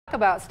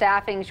About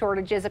staffing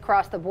shortages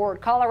across the board.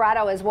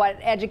 Colorado is what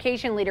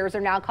education leaders are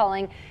now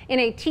calling in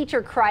a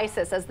teacher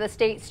crisis as the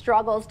state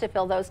struggles to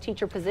fill those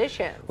teacher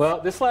positions.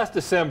 Well, this last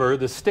December,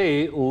 the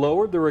state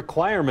lowered the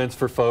requirements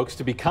for folks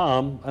to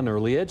become an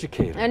early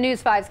educator. And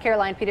News 5's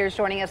Caroline Peters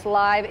joining us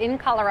live in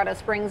Colorado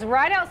Springs,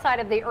 right outside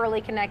of the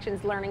Early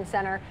Connections Learning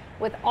Center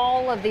with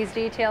all of these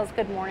details.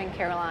 Good morning,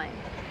 Caroline.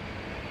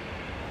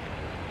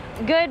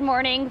 Good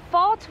morning.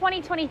 Fall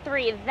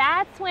 2023,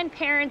 that's when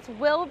parents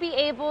will be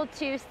able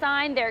to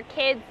sign their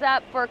kids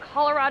up for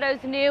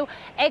Colorado's new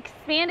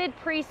expanded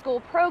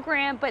preschool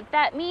program, but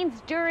that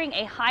means during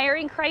a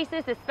hiring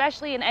crisis,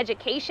 especially in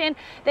education,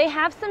 they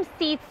have some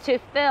seats to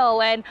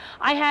fill. And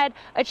I had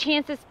a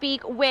chance to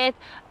speak with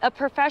a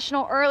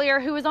professional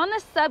earlier who was on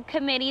the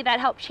subcommittee that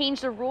helped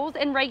change the rules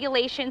and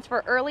regulations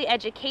for early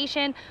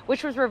education,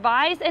 which was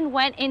revised and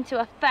went into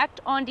effect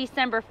on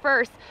December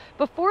 1st.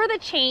 Before the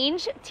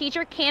change,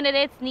 teacher candidates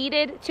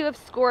needed to have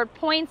scored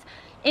points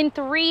in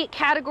 3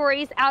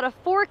 categories out of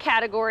 4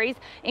 categories,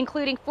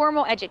 including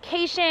formal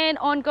education,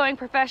 ongoing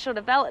professional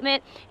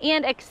development,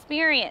 and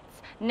experience.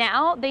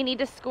 Now they need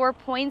to score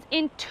points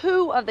in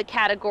 2 of the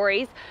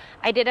categories.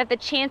 I did have the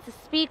chance to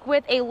speak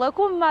with a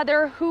local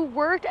mother who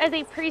worked as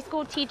a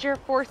preschool teacher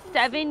for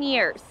 7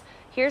 years.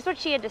 Here's what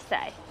she had to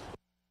say.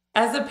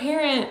 As a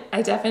parent,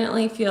 I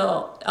definitely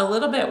feel a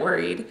little bit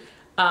worried,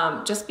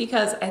 just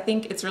because I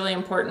think it's really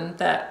important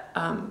that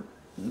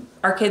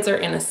our kids are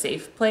in a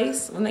safe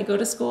place when they go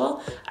to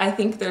school. I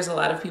think there's a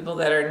lot of people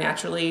that are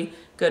naturally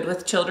good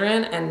with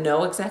children and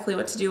know exactly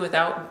what to do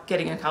without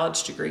getting a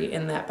college degree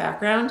in that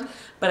background.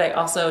 But I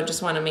also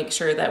just want to make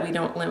sure that we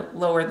don't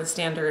lower the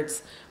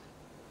standards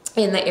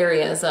in the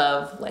areas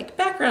of like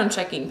background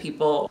checking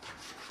people.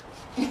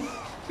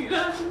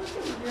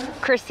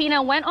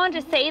 Christina went on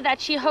to say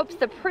that she hopes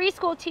the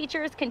preschool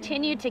teachers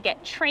continue to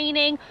get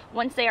training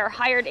once they are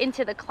hired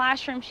into the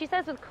classroom. She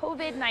says with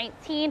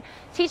COVID-19,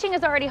 teaching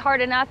is already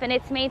hard enough and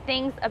it's made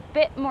things a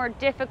bit more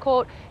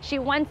difficult. She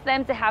wants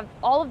them to have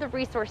all of the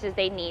resources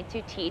they need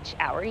to teach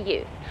our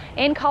youth.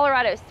 In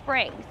Colorado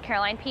Springs,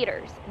 Caroline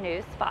Peters,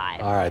 News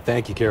 5. All right,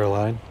 thank you,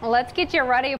 Caroline. Let's get you ready